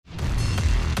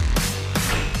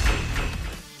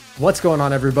What's going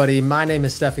on, everybody? My name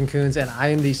is Stefan Coons, and I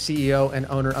am the CEO and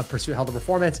owner of Pursuit Health and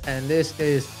Performance, and this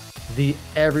is the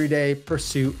Everyday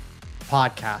Pursuit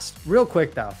podcast. Real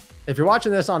quick, though, if you're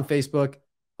watching this on Facebook,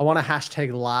 I want to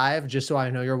hashtag live just so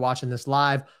I know you're watching this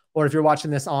live, or if you're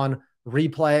watching this on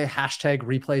replay, hashtag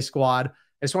replay squad.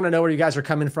 I just want to know where you guys are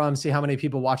coming from, see how many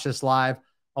people watch this live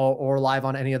or live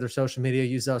on any other social media.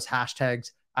 Use those hashtags.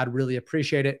 I'd really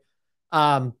appreciate it.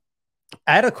 I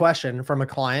had a question from a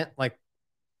client, like,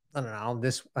 I don't know,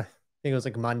 I think it was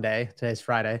like Monday, today's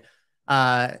Friday,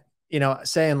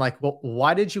 saying like, well,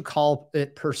 why did you call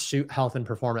it Pursuit Health and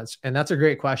Performance? And that's a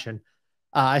great question.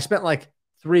 I spent like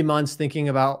 3 months thinking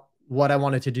about what I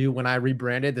wanted to do when I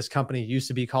rebranded. This company used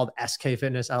to be called SK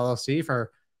Fitness LLC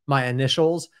for my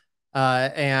initials.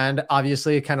 And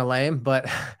obviously kind of lame, but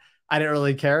I didn't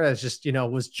really care. It's just, it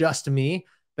was just me.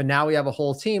 But now we have a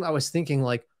whole team. I was thinking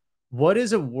like, what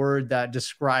is a word that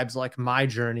describes like my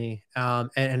journey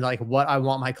and like what I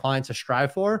want my clients to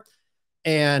strive for?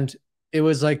 And it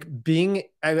was like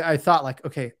I thought like,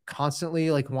 okay,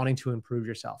 constantly like wanting to improve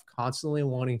yourself, constantly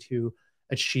wanting to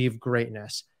achieve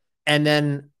greatness. And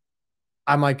then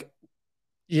I'm like,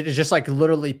 it just like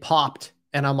literally popped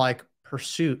and I'm like,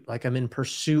 pursuit, like I'm in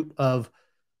pursuit of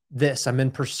this, I'm in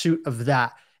pursuit of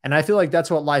that. And I feel like that's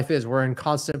what life is. We're in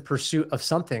constant pursuit of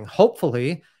something.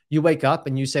 Hopefully, you wake up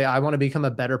and you say, I want to become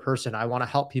a better person. I want to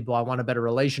help people. I want a better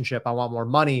relationship. I want more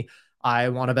money. I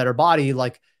want a better body.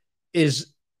 Like, is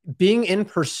being in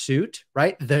pursuit,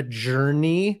 right? The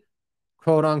journey,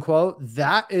 quote unquote,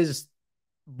 that is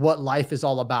what life is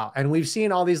all about. And we've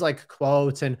seen all these like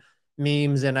quotes and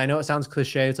memes. And I know it sounds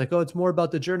cliche. It's like, oh, it's more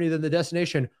about the journey than the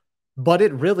destination, but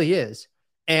it really is.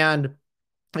 And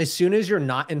as soon as you're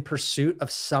not in pursuit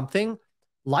of something,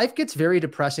 life gets very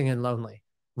depressing and lonely.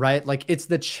 Right? Like it's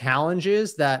the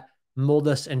challenges that mold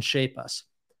us and shape us.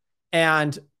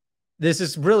 And this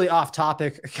is really off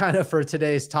topic kind of for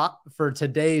today's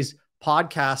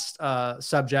podcast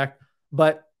subject,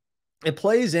 but it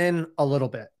plays in a little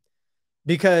bit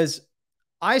because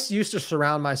I used to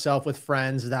surround myself with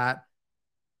friends that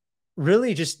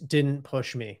really just didn't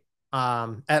push me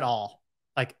at all,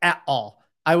 like at all.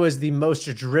 I was the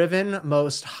most driven,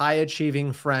 most high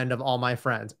achieving friend of all my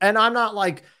friends. And I'm not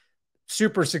like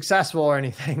super successful or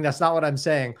anything. That's not what I'm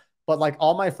saying. But like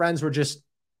all my friends were just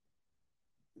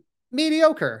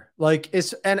mediocre. Like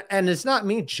it's not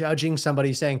me judging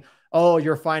somebody saying, oh,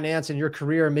 your finance and your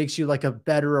career makes you like a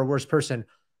better or worse person.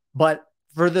 But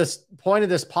for this point of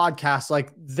this podcast,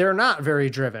 like they're not very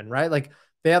driven, right? Like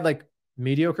they had like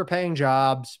mediocre paying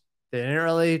jobs. They didn't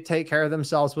really take care of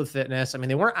themselves with fitness. I mean,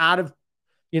 they weren't out of,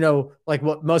 like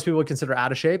what most people would consider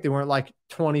out of shape. They weren't like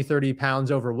 20, 30 pounds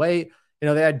overweight.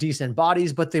 They had decent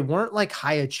bodies, but they weren't like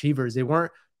high achievers. They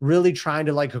weren't really trying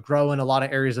to like grow in a lot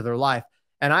of areas of their life.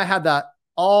 And I had that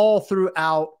all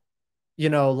throughout,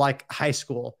 like high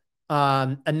school.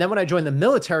 And then when I joined the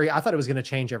military, I thought it was going to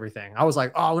change everything. I was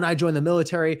like, oh, when I joined the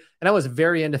military, and I was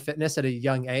very into fitness at a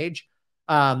young age.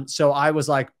 So I was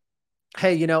like,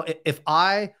 hey, if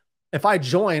I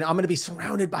join, I'm going to be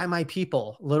surrounded by my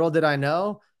people. Little did I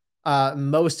know,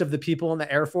 most of the people in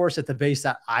the Air Force at the base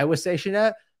that I was stationed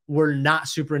at were not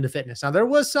super into fitness. Now there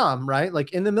was some, right?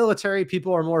 Like in the military,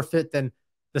 people are more fit than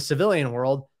the civilian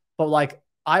world, but like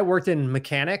I worked in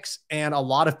mechanics and a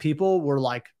lot of people were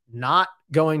like not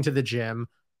going to the gym,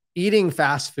 eating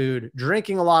fast food,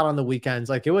 drinking a lot on the weekends.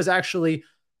 Like it was actually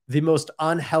the most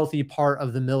unhealthy part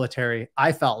of the military.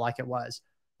 I felt like it was.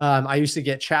 I used to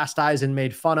get chastised and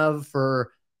made fun of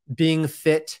for being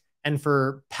fit and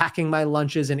for packing my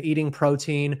lunches and eating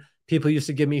protein. People used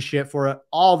to give me shit for it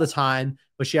all the time,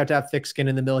 but you have to have thick skin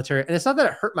in the military. And it's not that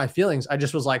it hurt my feelings. I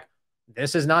just was like,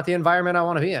 this is not the environment I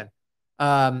want to be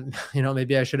in.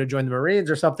 Maybe I should have joined the Marines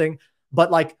or something, but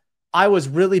like I was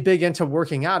really big into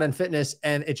working out and fitness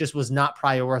and it just was not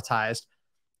prioritized.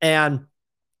 And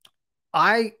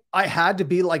I had to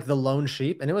be like the lone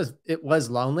sheep, and it was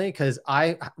lonely because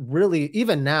I really,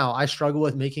 even now, I struggle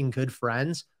with making good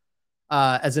friends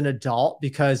as an adult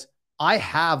because I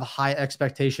have high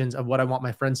expectations of what I want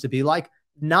my friends to be like,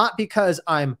 not because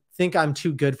think I'm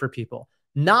too good for people,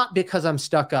 not because I'm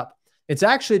stuck up. It's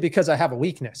actually because I have a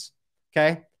weakness.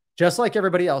 Okay. Just like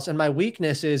everybody else. And my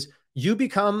weakness is you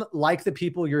become like the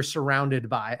people you're surrounded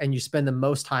by and you spend the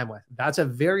most time with. That's a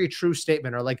very true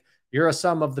statement. Or like you're a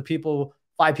sum of the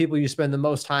 5 people you spend the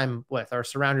most time with or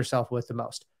surround yourself with the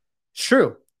most. It's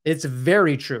true. It's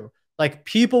very true. Like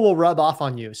people will rub off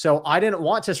on you. So I didn't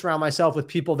want to surround myself with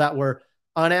people that were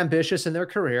unambitious in their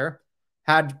career,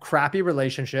 had crappy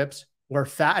relationships, were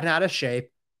fat and out of shape.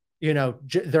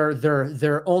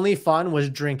 Their only fun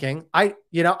was drinking. I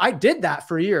did that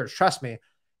for years. Trust me.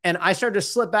 And I started to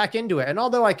slip back into it. And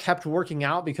although I kept working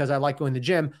out because I like going to the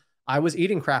gym, I was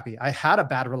eating crappy. I had a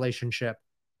bad relationship.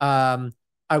 Um,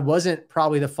 I wasn't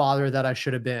probably the father that I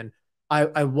should have been.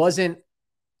 I wasn't,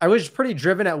 I was pretty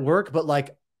driven at work, but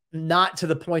like not to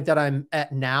the point that I'm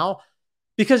at now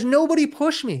because nobody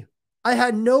pushed me. I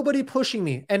had nobody pushing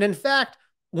me. And in fact,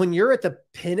 when you're at the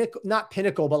pinnacle, not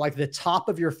pinnacle, but like the top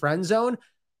of your friend zone,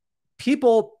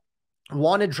 people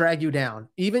want to drag you down.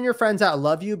 Even your friends that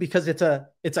love you, because it's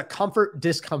a comfort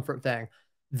discomfort thing.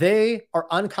 They are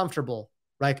uncomfortable.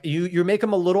 Like you make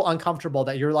them a little uncomfortable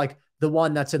that you're like the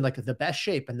one that's in like the best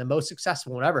shape and the most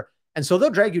successful, whatever. And so they'll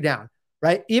drag you down,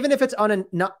 right? Even if it's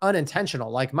not unintentional.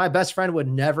 Like my best friend would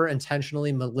never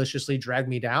intentionally, maliciously drag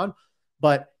me down,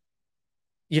 but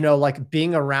like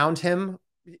being around him,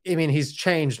 I mean, he's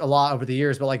changed a lot over the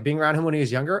years, but like being around him when he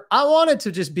was younger, I wanted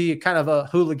to just be kind of a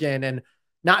hooligan and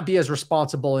not be as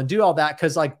responsible and do all that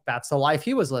because like that's the life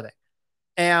he was living.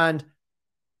 And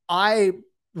I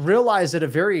realized at a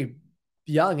very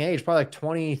young age, probably like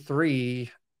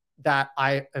 23, that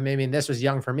I mean, this was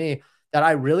young for me, that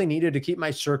I really needed to keep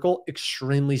my circle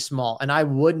extremely small. And I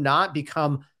would not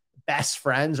become best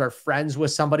friends or friends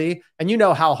with somebody. And you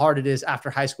know how hard it is after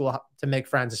high school to make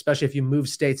friends, especially if you move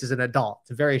states as an adult.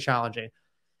 It's very challenging.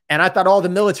 And I thought all the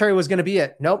military was going to be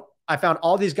it. Nope. I found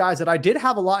all these guys that I did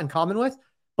have a lot in common with,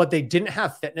 but they didn't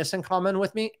have fitness in common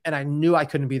with me. And I knew I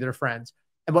couldn't be their friends.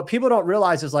 And what people don't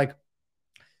realize is like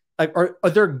are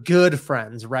they're good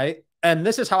friends, right? And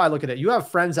this is how I look at it. You have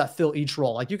friends that fill each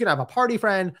role. Like you can have a party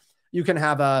friend, you can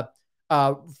have a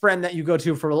friend that you go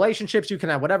to for relationships, you can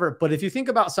have whatever. But if you think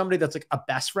about somebody that's like a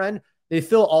best friend, they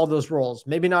fill all those roles.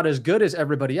 Maybe not as good as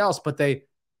everybody else, but they,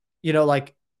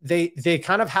 like they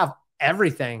kind of have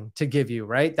everything to give you,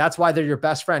 right? That's why they're your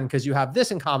best friend, because you have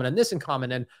this in common and this in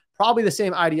common and probably the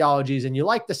same ideologies and you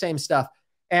like the same stuff.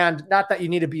 And not that you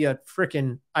need to be a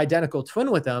freaking identical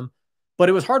twin with them, but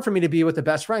it was hard for me to be with the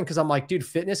best friend because I'm like, dude,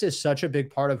 fitness is such a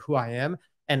big part of who I am,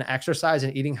 and exercise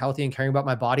and eating healthy and caring about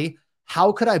my body.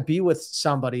 How could I be with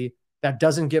somebody that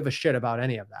doesn't give a shit about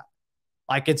any of that?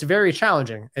 Like, it's very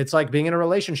challenging. It's like being in a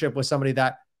relationship with somebody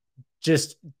that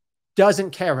just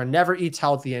doesn't care and never eats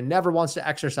healthy and never wants to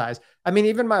exercise. I mean,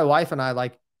 even my wife and I,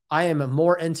 like, I am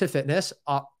more into fitness,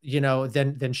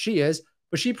 than she is,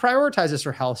 but she prioritizes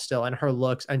her health still and her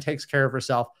looks and takes care of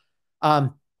herself.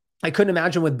 I couldn't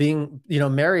imagine with being,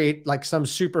 married, like some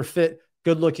super fit,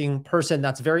 good looking person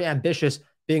that's very ambitious,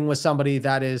 being with somebody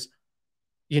that is,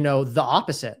 the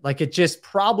opposite. Like, it just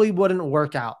probably wouldn't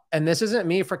work out. And this isn't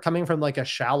me for coming from like a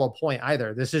shallow point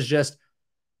either. This is just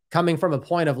coming from a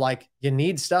point of like, you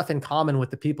need stuff in common with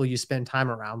the people you spend time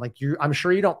around. Like, I'm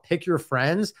sure you don't pick your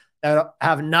friends that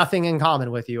have nothing in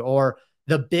common with you, or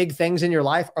the big things in your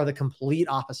life are the complete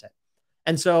opposite.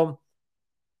 And so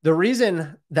the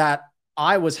reason that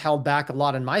I was held back a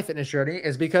lot in my fitness journey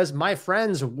is because my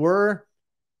friends were,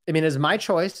 it's my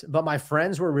choice, but my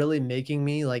friends were really making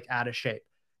me like out of shape,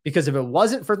 because if it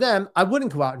wasn't for them, I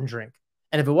wouldn't go out and drink.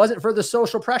 And if it wasn't for the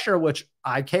social pressure, which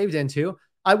I caved into,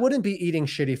 I wouldn't be eating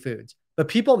shitty foods. But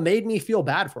people made me feel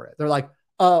bad for it. They're like,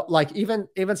 like even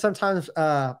sometimes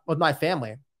with my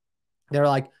family, they're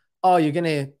like, oh, you're going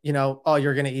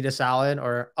to eat a salad,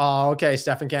 or, oh, okay,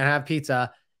 Stefan can't have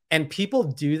pizza. And people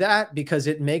do that because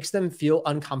it makes them feel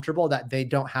uncomfortable that they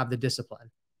don't have the discipline.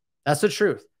 That's the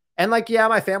truth. And like, yeah,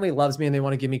 my family loves me and they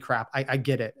want to give me crap. I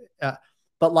get it.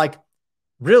 But like,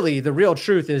 really, the real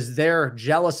truth is they're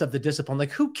jealous of the discipline.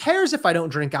 Like, who cares if I don't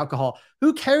drink alcohol?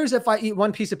 Who cares if I eat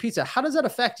one piece of pizza? How does that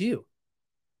affect you?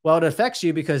 Well, it affects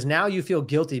you because now you feel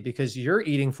guilty because you're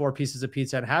eating 4 pieces of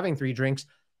pizza and having 3 drinks,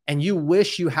 and you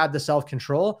wish you had the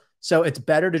self-control. So it's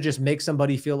better to just make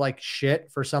somebody feel like shit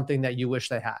for something that you wish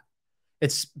they had.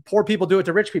 It's poor people do it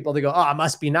to rich people. They go, oh, it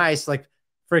must be nice. Like,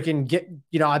 freaking get,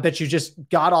 I bet you just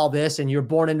got all this and you're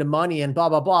born into money and blah,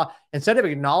 blah, blah. Instead of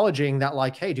acknowledging that,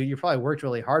 like, hey, dude, you probably worked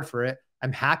really hard for it.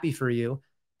 I'm happy for you.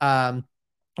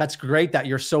 That's great that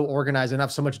you're so organized and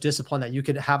have so much discipline that you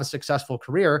could have a successful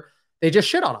career. They just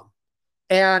shit on them.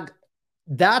 And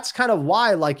that's kind of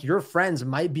why, like, your friends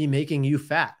might be making you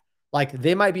fat. Like,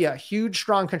 they might be a huge,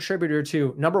 strong contributor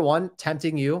to, number one,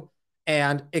 tempting you.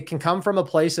 And it can come from a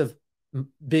place of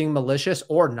being malicious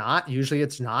or not. Usually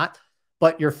it's not.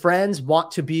 But your friends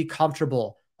want to be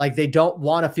comfortable. Like, they don't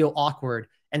want to feel awkward.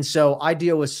 And so I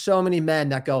deal with so many men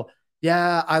that go,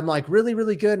 yeah, I'm like really,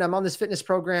 really good, and I'm on this fitness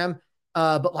program.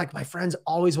 But like, my friends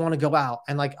always want to go out,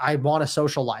 and like, I want a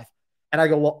social life. And I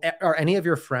go, well, are any of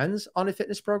your friends on a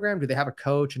fitness program? Do they have a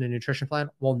coach and a nutrition plan?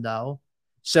 Well, no.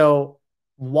 So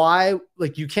why,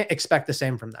 like, you can't expect the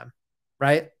same from them,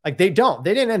 right? Like, they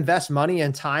didn't invest money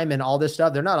and time and all this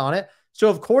stuff. They're not on it. So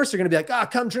of course they're going to be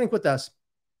like, come drink with us.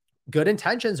 good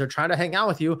intentions. They're trying to hang out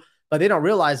with you, but they don't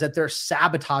realize that they're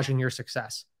sabotaging your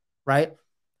success, right?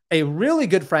 A really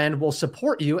good friend will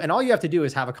support you. And all you have to do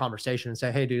is have a conversation and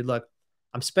say, hey, dude, look,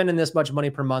 I'm spending this much money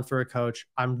per month for a coach.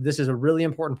 This is a really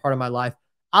important part of my life.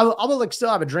 I will like still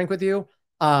have a drink with you.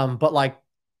 But like,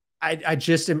 I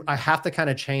have to kind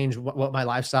of change what my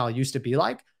lifestyle used to be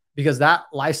like, because that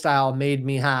lifestyle made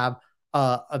me have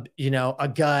a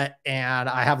gut, and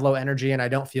I have low energy and I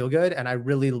don't feel good. And I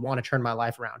really want to turn my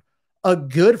life around. A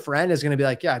good friend is going to be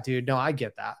like, yeah, dude, no, I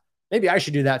get that. Maybe I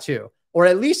should do that too, or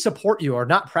at least support you or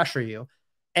not pressure you.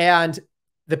 And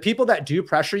the people that do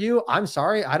pressure you, I'm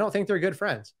sorry, I don't think they're good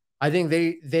friends. I think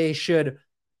they should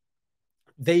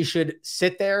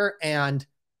sit there and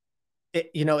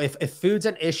if food's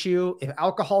an issue, if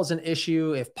alcohol's an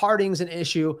issue, if partying's an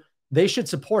issue, they should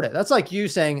support it. That's like you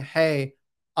saying, hey,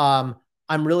 I'm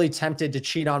really tempted to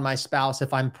cheat on my spouse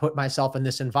if I'm put myself in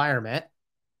this environment.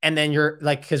 And then you're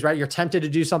like, because right, you're tempted to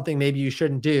do something maybe you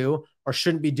shouldn't do or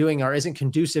shouldn't be doing or isn't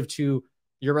conducive to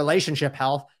your relationship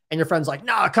health. And your friend's like,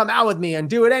 nah, come out with me and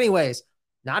do it anyways.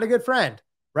 Not a good friend,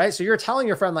 right? So you're telling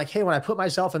your friend like, hey, when I put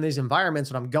myself in these environments,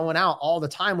 when I'm going out all the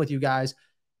time with you guys,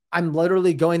 I'm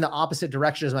literally going the opposite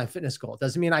direction as my fitness goal. It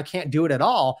doesn't mean I can't do it at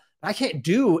all. I can't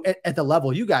do it at the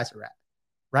level you guys are at,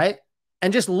 right?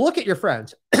 And just look at your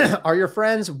friends. Are your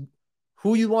friends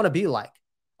who you want to be like?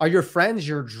 Are your friends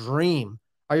your dream?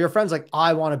 Are your friends like,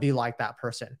 I want to be like that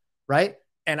person, right?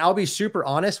 And I'll be super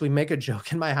honest. We make a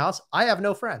joke in my house. I have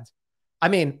no friends. I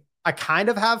mean, I kind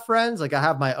of have friends. Like I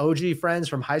have my OG friends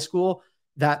from high school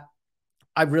that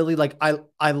I really like.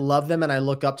 I love them and I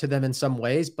look up to them in some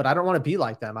ways, but I don't want to be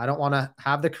like them. I don't want to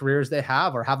have the careers they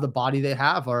have or have the body they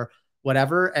have or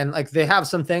whatever. And like they have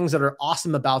some things that are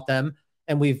awesome about them,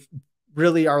 and we've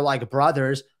really are like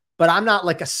brothers, but I'm not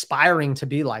like aspiring to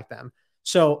be like them.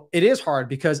 So it is hard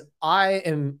because I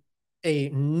am a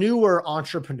newer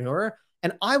entrepreneur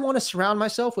and I want to surround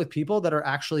myself with people that are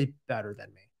actually better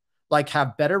than me, like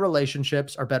have better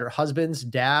relationships, are better husbands,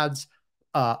 dads,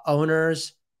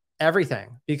 owners,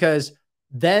 everything, because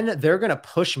then they're going to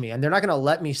push me and they're not going to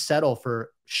let me settle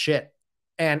for shit.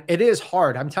 And it is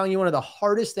hard. I'm telling you, one of the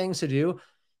hardest things to do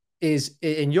is,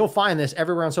 and you'll find this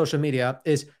everywhere on social media,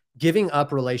 is giving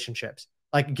up relationships,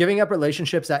 like giving up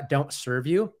relationships that don't serve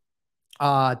you.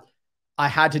 I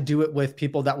had to do it with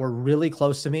people that were really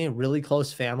close to me, really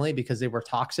close family, because they were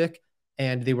toxic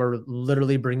and they were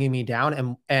literally bringing me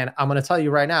down. And I'm going to tell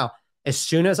you right now, as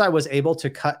soon as I was able to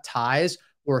cut ties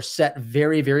or set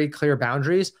very, very clear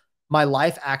boundaries, my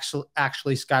life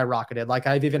actually skyrocketed. Like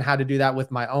I've even had to do that with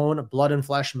my own blood and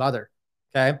flesh mother.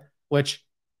 Okay. Which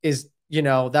is,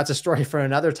 that's a story for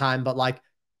another time, but like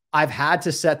I've had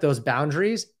to set those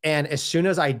boundaries. And as soon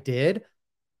as I did,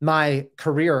 my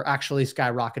career actually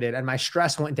skyrocketed and my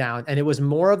stress went down, and it was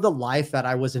more of the life that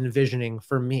I was envisioning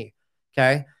for me.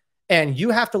 Okay. And you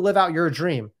have to live out your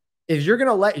dream. If you're going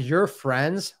to let your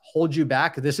friends hold you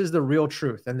back, this is the real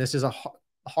truth. And this is a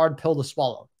hard pill to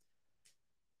swallow.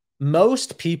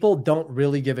 Most people don't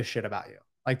really give a shit about you.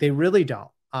 Like they really don't.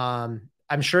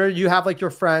 I'm sure you have like your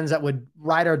friends that would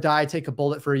ride or die, take a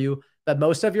bullet for you, but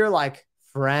most of your like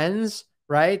friends,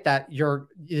 right, that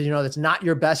that's not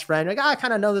your best friend, like, I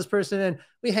kind of know this person and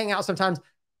we hang out sometimes.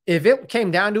 If it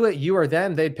came down to it, you or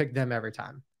them, they'd pick them every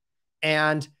time.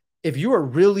 And if you were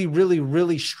really, really,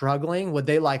 really struggling, would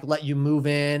they like let you move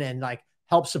in and like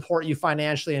help support you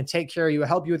financially and take care of you,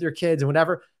 help you with your kids and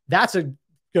whatever? That's a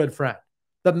good friend.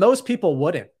 But most people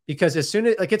wouldn't, because as soon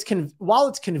as like while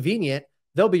it's convenient,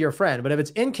 they'll be your friend. But if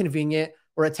it's inconvenient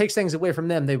or it takes things away from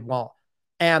them, they won't.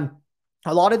 And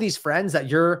a lot of these friends that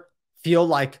feel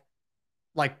like,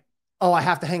 oh, I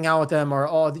have to hang out with them, or,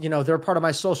 oh, they're part of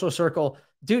my social circle.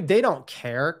 Dude, they don't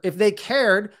care. If they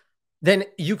cared, then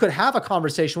you could have a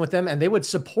conversation with them and they would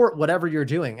support whatever you're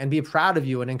doing and be proud of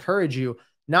you and encourage you,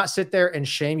 not sit there and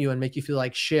shame you and make you feel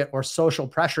like shit or social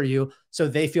pressure you so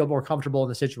they feel more comfortable in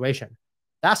the situation.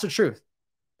 That's the truth.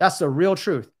 That's the real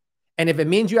truth. And if it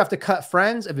means you have to cut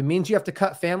friends, if it means you have to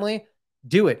cut family,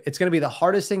 do it. It's going to be the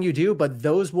hardest thing you do, but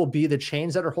those will be the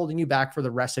chains that are holding you back for the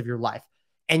rest of your life.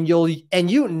 And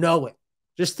you know it.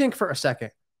 Just think for a second.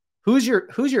 Who's your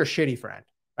shitty friend?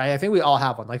 Right? I think we all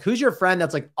have one. Like, who's your friend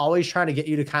that's like always trying to get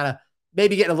you to kind of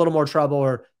maybe get in a little more trouble,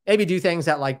 or maybe do things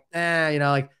that like,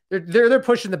 like they're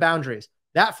pushing the boundaries.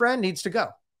 That friend needs to go.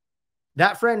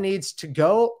 That friend needs to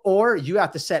go, or you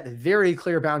have to set very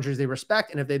clear boundaries they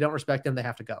respect. And if they don't respect them, they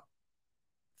have to go.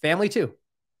 Family too,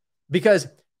 because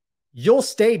you'll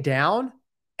stay down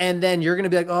and then you're going to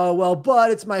be like, oh, well, but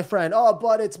it's my friend. Oh,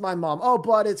 but it's my mom. Oh,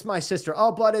 but it's my sister.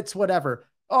 Oh, but it's whatever.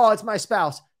 Oh, it's my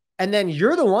spouse. And then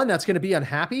you're the one that's going to be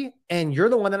unhappy. And you're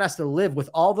the one that has to live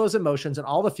with all those emotions and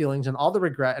all the feelings and all the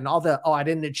regret and all the, oh, I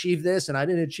didn't achieve this and I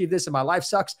didn't achieve this and my life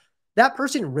sucks. That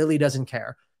person really doesn't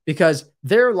care because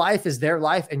their life is their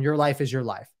life and your life is your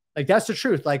life. Like that's the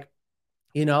truth. Like,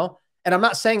 you know, and I'm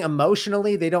not saying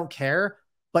emotionally they don't care,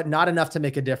 but not enough to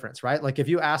make a difference, right? Like if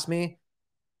you ask me,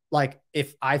 like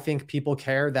if I think people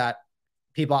care that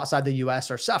people outside the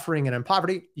US are suffering and in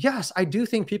poverty, yes, I do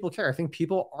think people care. I think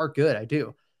people are good. I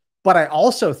do. But I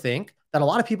also think that a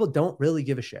lot of people don't really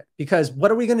give a shit because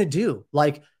what are we going to do?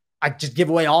 Like I just give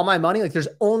away all my money. Like there's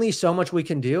only so much we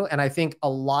can do. And I think a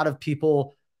lot of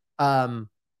people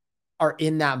are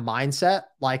in that mindset.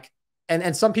 Like,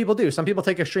 and some people do. Some people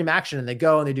take extreme action and they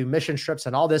go and they do mission trips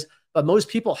and all this. But most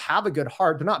people have a good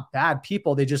heart. They're not bad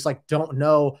people. They just like don't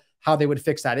know how they would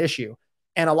fix that issue.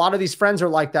 And a lot of these friends are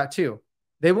like that too.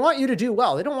 They want you to do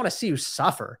well. They don't want to see you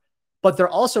suffer, but they're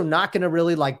also not going to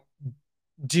really like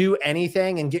do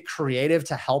anything and get creative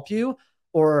to help you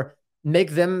or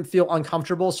make them feel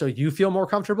uncomfortable so you feel more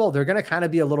comfortable. They're going to kind of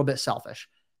be a little bit selfish.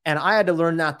 And I had to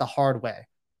learn that the hard way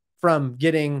from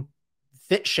getting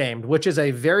fit shamed, which is a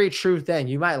very true thing.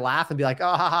 You might laugh and be like,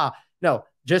 oh, haha. No,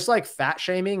 just like fat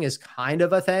shaming is kind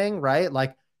of a thing, right?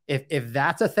 Like if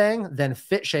that's a thing, then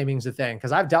fit shaming is a thing.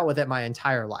 Cause I've dealt with it my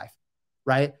entire life,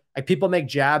 right? Like people make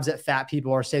jabs at fat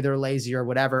people or say they're lazy or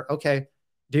whatever. Okay,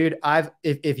 dude,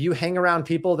 if you hang around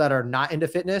people that are not into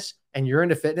fitness and you're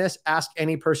into fitness, ask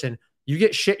any person, you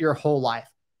get shit your whole life.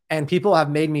 And people have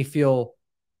made me feel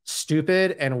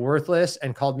stupid and worthless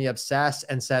and called me obsessed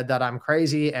and said that I'm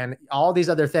crazy and all these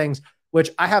other things, which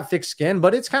I have thick skin,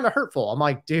 but it's kind of hurtful. I'm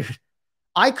like, dude,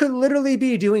 I could literally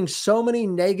be doing so many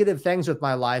negative things with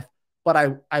my life, but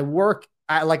I work,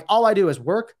 like all I do is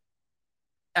work,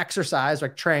 exercise,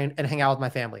 like train and hang out with my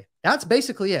family. That's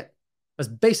basically it. That's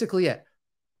basically it.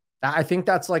 I think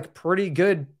that's like pretty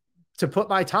good to put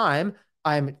my time.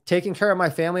 I'm taking care of my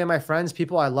family and my friends,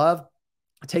 people I love,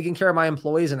 taking care of my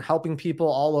employees and helping people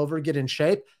all over get in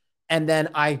shape. And then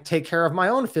I take care of my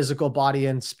own physical body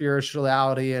and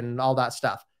spirituality and all that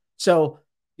stuff. So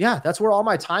yeah, that's where all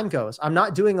my time goes. I'm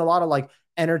not doing a lot of like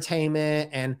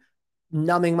entertainment and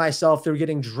numbing myself through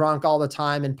getting drunk all the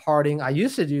time and partying. I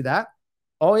used to do that.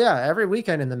 Oh yeah, every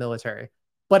weekend in the military.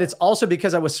 But it's also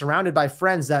because I was surrounded by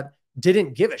friends that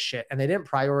didn't give a shit and they didn't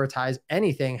prioritize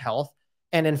anything health.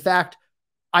 And in fact,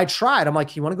 I tried. I'm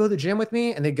like, you want to go to the gym with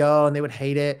me? And they go and they would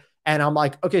hate it. And I'm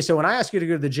like, okay, so when I ask you to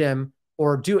go to the gym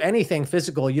or do anything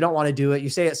physical, you don't want to do it. You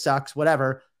say it sucks,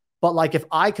 whatever. But like, if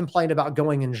I complained about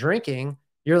going and drinking,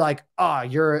 you're like, oh,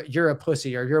 you're a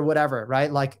pussy or you're whatever,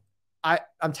 right? Like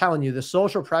I'm telling you, the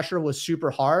social pressure was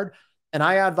super hard. And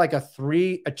I had like a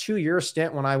 2-year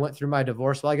stint when I went through my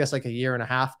divorce. Well, I guess like a year and a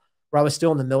half where I was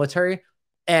still in the military.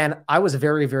 And I was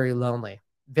very, very lonely,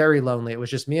 very lonely. It was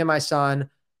just me and my son.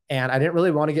 And I didn't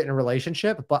really want to get in a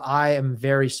relationship, but I am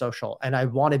very social and I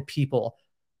wanted people,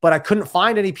 but I couldn't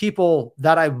find any people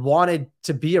that I wanted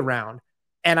to be around.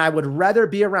 And I would rather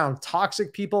be around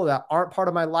toxic people that aren't part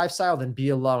of my lifestyle than be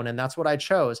alone. And that's what I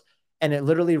chose. And it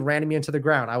literally ran me into the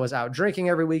ground. I was out drinking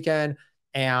every weekend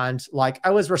and like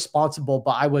I was responsible,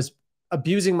 but I was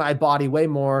abusing my body way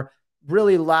more,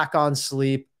 really lack on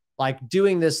sleep, like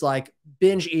doing this like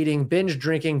binge eating, binge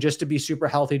drinking just to be super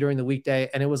healthy during the weekday.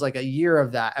 And it was like a year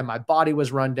of that. And my body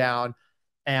was run down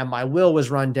and my will was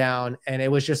run down. And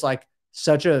it was just like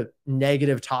such a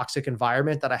negative, toxic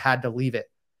environment that I had to leave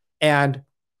it. And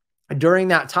during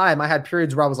that time, I had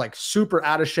periods where I was like super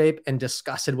out of shape and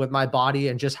disgusted with my body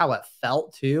and just how it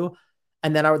felt too.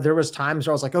 And then there was times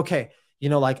where I was like, okay, you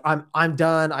know, like I'm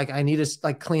done. Like I need to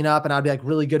like clean up and I'd be like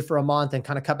really good for a month and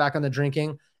kind of cut back on the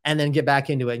drinking and then get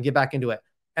back into it and get back into it.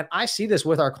 And I see this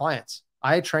with our clients.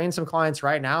 I train some clients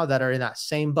right now that are in that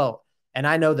same boat. And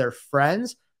I know their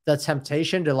friends, the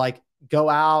temptation to like go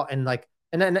out and like,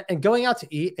 and going out to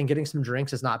eat and getting some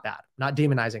drinks is not bad, not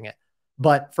demonizing it.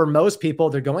 But for most people,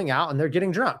 they're going out and they're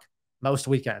getting drunk most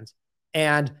weekends.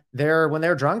 And when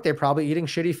they're drunk, they're probably eating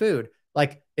shitty food.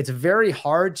 Like it's very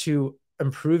hard to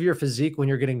improve your physique when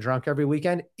you're getting drunk every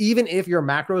weekend, even if your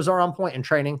macros are on point in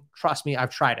training. Trust me,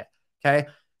 I've tried it. Okay.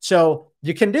 So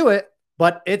you can do it,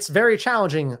 but it's very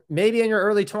challenging. Maybe in your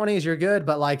early 20s, you're good,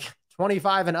 but like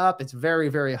 25 and up, it's very,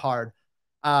 very hard.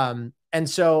 And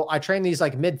so I train these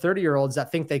like mid 30-year-olds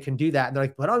that think they can do that. And they're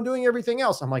like, but I'm doing everything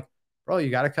else. I'm like, bro, you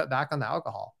got to cut back on the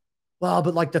alcohol. Well,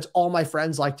 but like, that's all my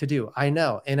friends like to do. I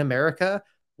know in America,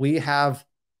 we have,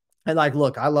 and like,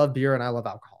 look, I love beer and I love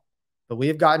alcohol, but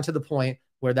we've gotten to the point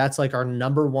where that's like our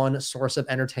number one source of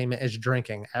entertainment is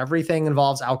drinking. Everything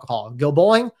involves alcohol. Go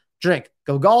bowling, drink.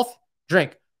 Go golf,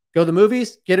 drink. Go to the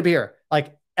movies, get a beer.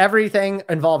 Like everything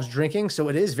involves drinking. So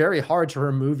it is very hard to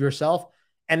remove yourself.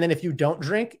 And then if you don't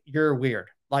drink, you're weird.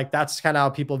 Like that's kind of how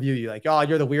people view you. Like, oh,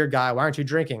 you're the weird guy. Why aren't you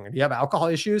drinking? Do you have alcohol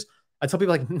issues? I tell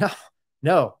people like,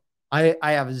 no, I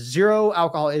have zero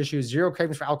alcohol issues, zero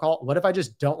cravings for alcohol. What if I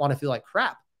just don't want to feel like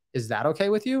crap? Is that okay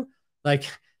with you? Like,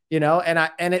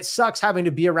 and it sucks having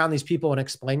to be around these people and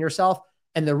explain yourself.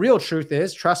 And the real truth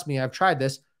is, trust me, I've tried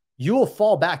this. You will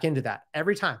fall back into that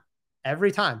every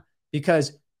time,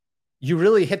 because you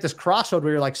really hit this crossroad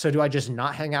where you're like, so do I just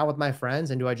not hang out with my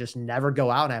friends and do I just never go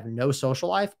out and have no social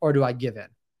life, or do I give in?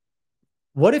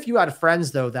 What if you had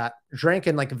friends though that drank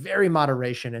in like very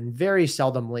moderation and very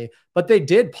seldomly, but they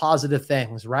did positive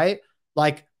things, right?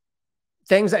 Like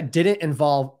things that didn't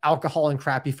involve alcohol and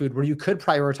crappy food, where you could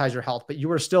prioritize your health, but you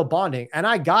were still bonding. And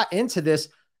I got into this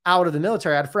out of the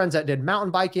military. I had friends that did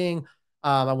mountain biking.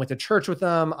 I went to church with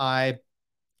them. I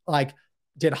like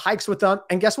did hikes with them.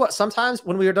 And guess what? Sometimes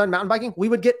when we were done mountain biking, we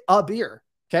would get a beer.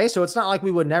 Okay. So it's not like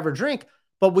we would never drink,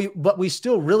 but we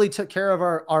still really took care of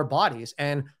our bodies,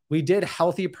 and we did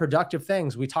healthy, productive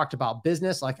things. We talked about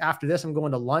business. Like after this, I'm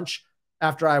going to lunch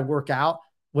after I work out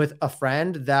with a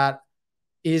friend that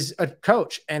is a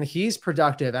coach, and he's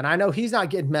productive. And I know he's not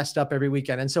getting messed up every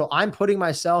weekend. And so I'm putting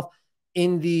myself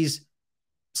in these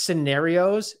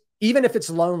scenarios, even if it's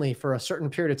lonely for a certain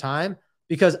period of time,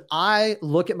 because I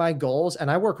look at my goals and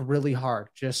I work really hard,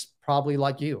 just probably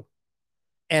like you.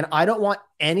 And I don't want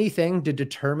anything to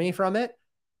deter me from it.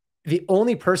 The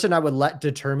only person I would let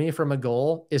deter me from a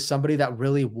goal is somebody that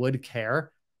really would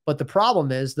care. But the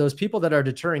problem is those people that are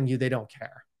deterring you, they don't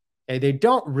care. Okay? They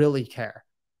don't really care.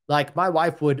 Like my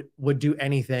wife would do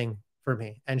anything for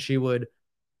me, and she would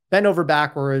bend over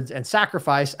backwards and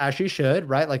sacrifice as she should,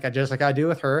 right? Like I do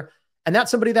with her. And that's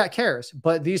somebody that cares.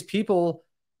 But these people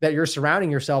that you're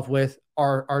surrounding yourself with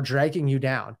are dragging you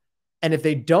down. And if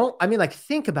they don't, I mean, like,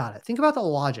 think about it. Think about the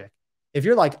logic. If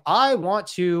you're like, I want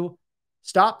to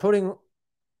stop putting,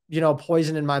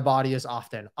 poison in my body as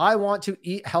often. I want to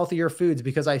eat healthier foods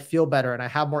because I feel better and I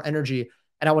have more energy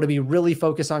and I want to be really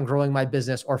focused on growing my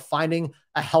business or finding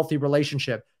a healthy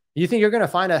relationship. You think you're going to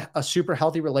find a super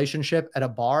healthy relationship at a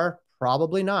bar?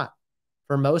 Probably not.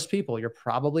 For most people, you're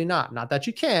probably not. Not that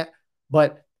you can't,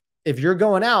 but if you're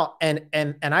going out and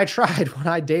I tried when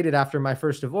I dated after my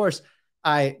first divorce,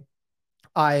 I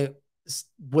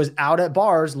was out at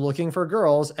bars looking for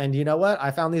girls, and you know what?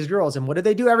 I found these girls, and what did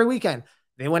they do every weekend?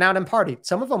 They went out and partied.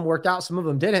 Some of them worked out, some of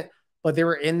them didn't, but they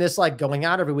were in this like going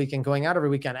out every weekend.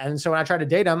 And so when I tried to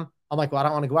date them, I'm like, well, I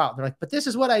don't want to go out. They're like, but this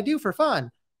is what I do for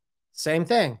fun. Same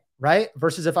thing, right?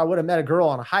 Versus if I would have met a girl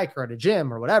on a hike or at a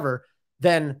gym or whatever,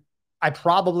 then I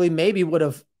probably maybe would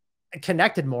have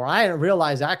connected more. I didn't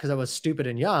realize that because I was stupid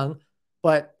and young,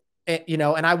 but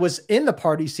and I was in the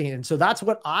party scene. And so that's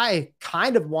what I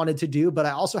kind of wanted to do. But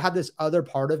I also had this other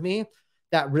part of me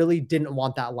that really didn't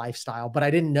want that lifestyle, but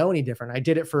I didn't know any different. I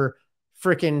did it for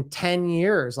freaking 10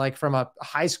 years, like from a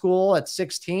high school at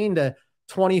 16 to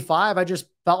 25. I just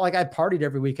felt like I partied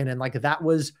every weekend. And like, that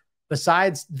was,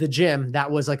 besides the gym, that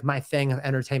was like my thing of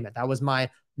entertainment. That was my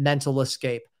mental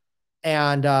escape.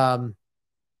 And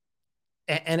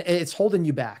it's holding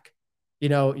you back.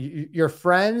 Your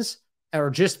friends or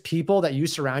just people that you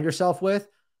surround yourself with,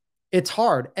 it's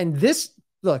hard. And this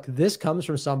comes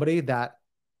from somebody that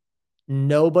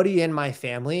nobody in my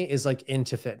family is like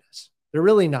into fitness. They're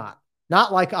really not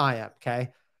like I am. Okay.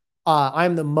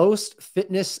 I'm the most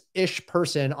fitness-ish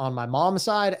person on my mom's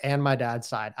side and my dad's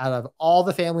side out of all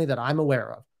the family that I'm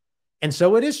aware of. And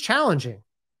so it is challenging.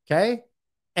 Okay.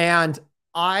 And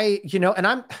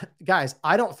guys,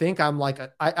 I don't think I'm like,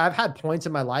 I've had points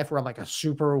in my life where I'm like a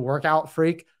super workout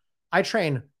freak. I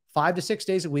train 5 to 6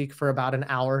 days a week for about an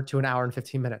hour to an hour and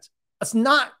 15 minutes. That's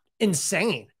not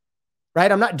insane,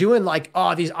 right? I'm not doing like,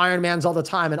 these Ironmans all the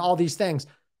time and all these things,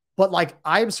 but like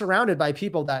I'm surrounded by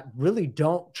people that really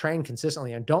don't train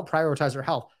consistently and don't prioritize their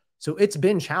health. So it's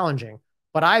been challenging,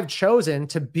 but I've chosen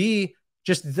to be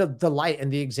just the light and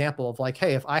the example of like,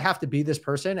 hey, if I have to be this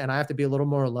person and I have to be a little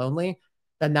more lonely,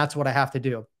 then that's what I have to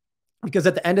do. Because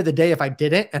at the end of the day, if I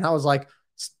didn't, and I was like,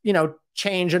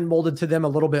 change and molded to them a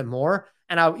little bit more,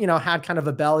 and I, had kind of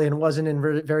a belly and wasn't in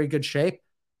very, very good shape,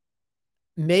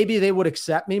 maybe they would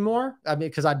accept me more. I mean,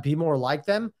 because I'd be more like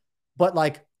them. But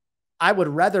like, I would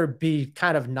rather be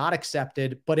kind of not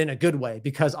accepted, but in a good way,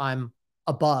 because I'm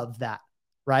above that.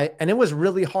 Right. And it was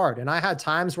really hard. And I had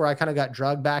times where I kind of got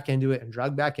drugged back into it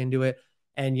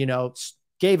and,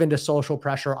 gave into social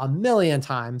pressure a million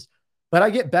times, but I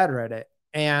get better at it.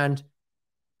 And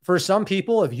for some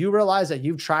people, if you realize that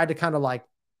you've tried to kind of like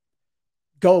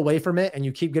go away from it and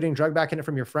you keep getting drugged back in it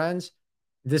from your friends,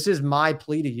 this is my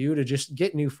plea to you to just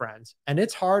get new friends. And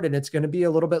it's hard and it's going to be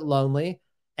a little bit lonely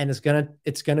and it's going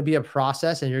to be a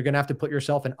process and you're going to have to put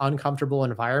yourself in uncomfortable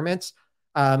environments.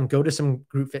 Go to some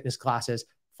group fitness classes,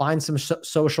 find some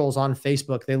socials on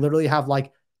Facebook. They literally have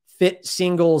like fit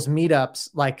singles meetups,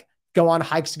 like go on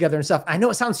hikes together and stuff. I know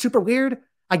it sounds super weird.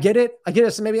 I get it.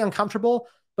 It's maybe uncomfortable,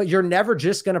 but you're never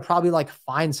just going to probably like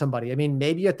find somebody. I mean,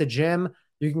 maybe at the gym,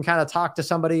 you can kind of talk to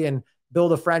somebody and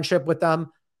build a friendship with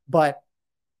them. But,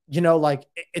 like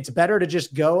it's better to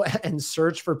just go and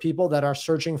search for people that are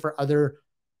searching for other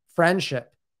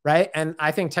friendship. Right. And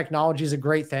I think technology is a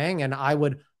great thing. And I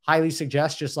would highly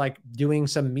suggest just like doing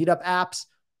some meetup apps,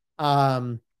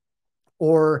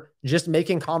 or just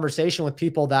making conversation with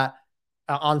people that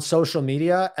on social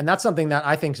media. And that's something that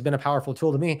I think has been a powerful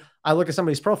tool to me. I look at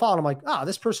somebody's profile and I'm like, oh,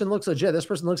 this person looks legit. This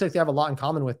person looks like they have a lot in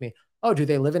common with me. Oh, do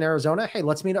they live in Arizona? Hey,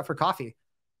 let's meet up for coffee.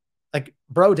 Like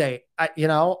bro date,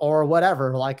 or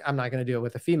whatever. Like, I'm not going to do it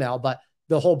with a female, but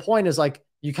the whole point is like,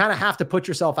 you kind of have to put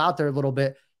yourself out there a little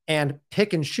bit and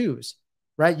pick and choose,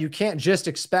 right? You can't just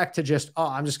expect to just, oh,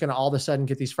 I'm just going to all of a sudden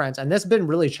get these friends. And this has been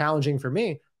really challenging for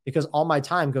me because all my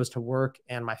time goes to work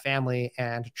and my family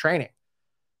and training.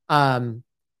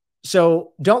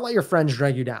 So don't let your friends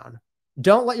drag you down.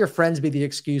 Don't let your friends be the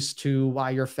excuse to why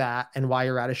you're fat and why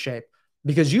you're out of shape,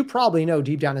 because you probably know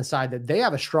deep down inside that they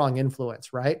have a strong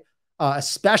influence, right?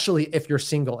 Especially if you're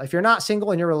single. If you're not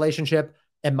single in your relationship,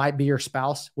 it might be your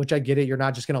spouse, which I get it. You're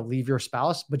not just going to leave your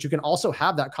spouse, but you can also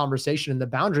have that conversation in the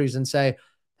boundaries and say,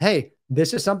 hey,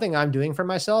 this is something I'm doing for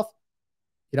myself.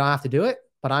 You don't have to do it,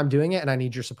 but I'm doing it and I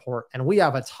need your support. And we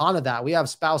have a ton of that. We have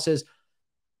spouses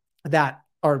that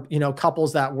are,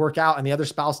 couples that work out and the other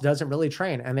spouse doesn't really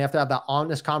train, and they have to have that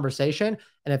honest conversation.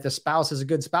 And if the spouse is a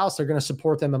good spouse, they're going to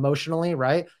support them emotionally,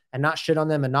 right? And not shit on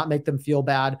them and not make them feel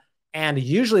bad. And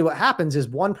usually what happens is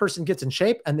one person gets in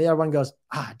shape and the other one goes,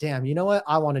 damn, you know what?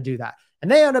 I want to do that. And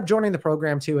they end up joining the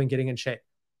program too and getting in shape.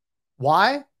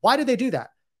 Why? Why did they do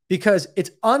that? Because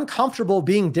it's uncomfortable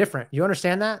being different. You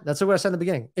understand that? That's what I said in the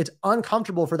beginning. It's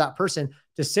uncomfortable for that person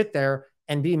to sit there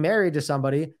and be married to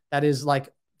somebody that is like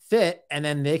fit, and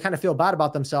then they kind of feel bad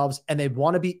about themselves and they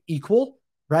want to be equal,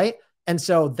 right? And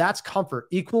so that's comfort.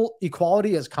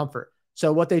 Equality is comfort.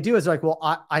 So what they do is like,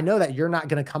 well, I know that you're not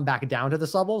going to come back down to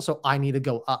this level, so I need to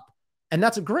go up. And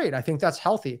that's great. I think that's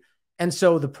healthy. And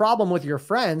so the problem with your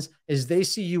friends is they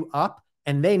see you up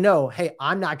and they know, hey,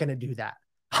 I'm not going to do that.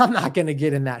 I'm not going to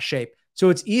get in that shape. So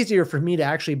it's easier for me to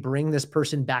actually bring this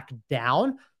person back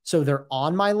down so they're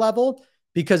on my level,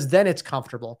 because then it's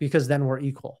comfortable, because then we're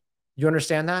equal. You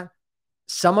understand that?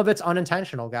 Some of it's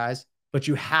unintentional, guys, but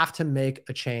you have to make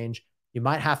a change. You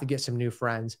might have to get some new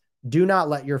friends. Do not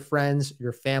let your friends,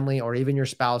 your family, or even your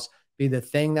spouse be the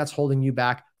thing that's holding you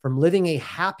back from living a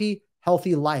happy,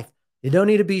 healthy life. You don't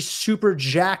need to be super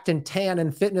jacked and tan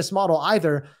and fitness model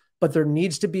either, but there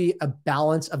needs to be a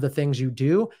balance of the things you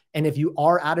do. And if you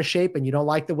are out of shape and you don't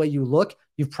like the way you look,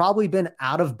 you've probably been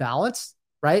out of balance,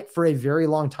 right? For a very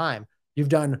long time. You've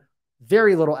done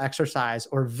very little exercise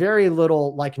or very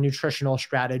little like nutritional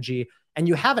strategy, and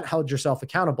you haven't held yourself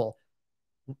accountable.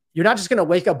 You're not just going to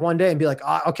wake up one day and be like,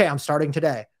 okay, I'm starting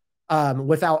today,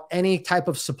 without any type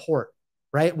of support,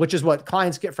 right? Which is what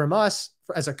clients get from us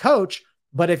as a coach.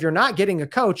 But if you're not getting a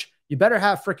coach, you better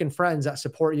have freaking friends that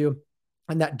support you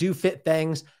and that do fit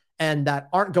things and that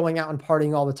aren't going out and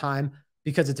partying all the time,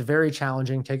 because it's very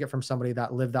challenging. Take it from somebody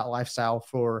that lived that lifestyle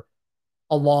for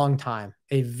a long time,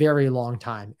 a very long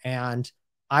time. And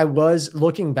I was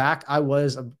looking back, I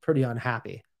was pretty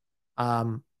unhappy.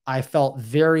 I felt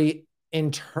very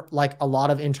like a lot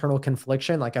of internal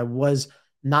confliction. Like I was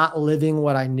not living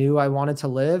what I knew I wanted to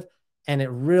live. And it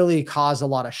really caused a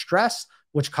lot of stress,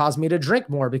 which caused me to drink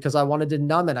more because I wanted to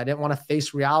numb it. I didn't want to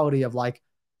face reality of like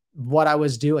what I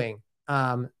was doing.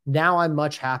 Now I'm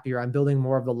much happier. I'm building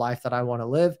more of the life that I want to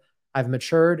live. I've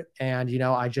matured, and,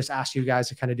 I just ask you guys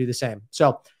to kind of do the same.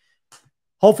 So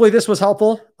hopefully this was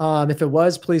helpful. If it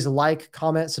was, please like,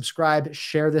 comment, subscribe,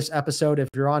 share this episode. If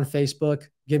you're on Facebook,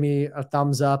 give me a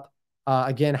thumbs up.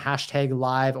 Again,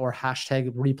 #live or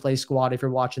 #replay squad if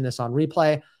you're watching this on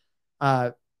replay.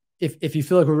 If you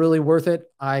feel like we're really worth it,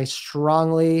 I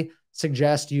strongly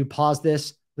suggest you pause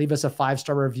this, leave us a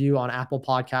 5-star review on Apple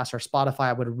Podcasts or Spotify.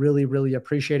 I would really, really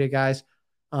appreciate it, guys.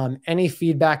 Any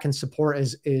feedback and support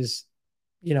is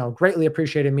greatly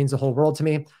appreciated. It means the whole world to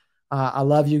me. I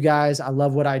love you guys. I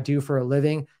love what I do for a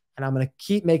living, and I'm going to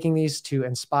keep making these to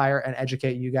inspire and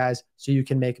educate you guys so you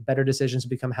can make better decisions to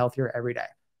become healthier every day.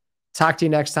 Talk to you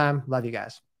next time. Love you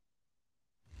guys.